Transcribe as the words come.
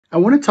I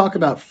want to talk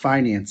about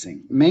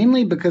financing,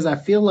 mainly because I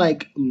feel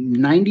like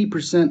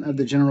 90% of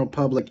the general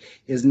public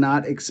is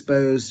not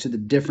exposed to the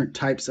different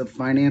types of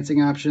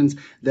financing options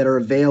that are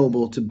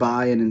available to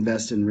buy and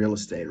invest in real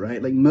estate,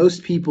 right? Like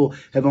most people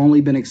have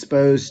only been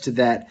exposed to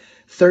that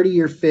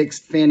 30-year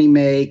fixed Fannie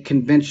Mae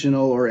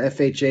conventional or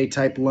FHA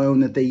type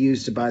loan that they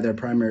use to buy their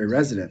primary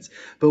residence.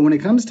 But when it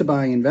comes to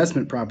buying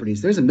investment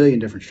properties, there's a million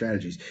different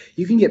strategies.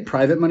 You can get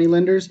private money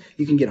lenders,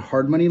 you can get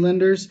hard money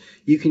lenders,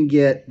 you can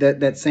get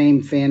that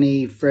same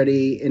Fannie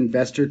Freddie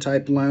investor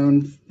type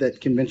loan that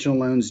conventional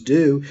loans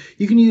do.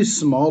 You can use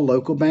small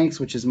local banks,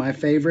 which is my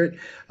favorite.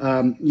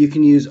 You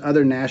can use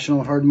other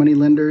national hard money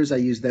lenders. I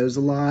use those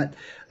a lot.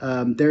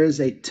 There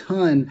is a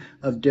ton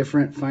of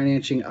different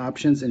financing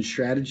options and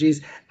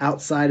strategies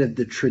outside of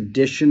the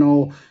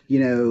traditional,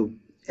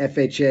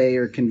 FHA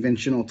or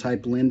conventional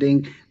type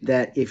lending,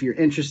 that if you're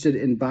interested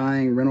in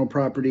buying rental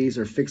properties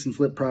or fix and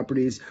flip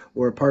properties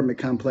or apartment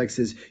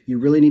complexes, you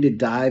really need to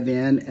dive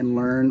in and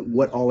learn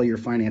what all of your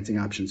financing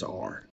options are.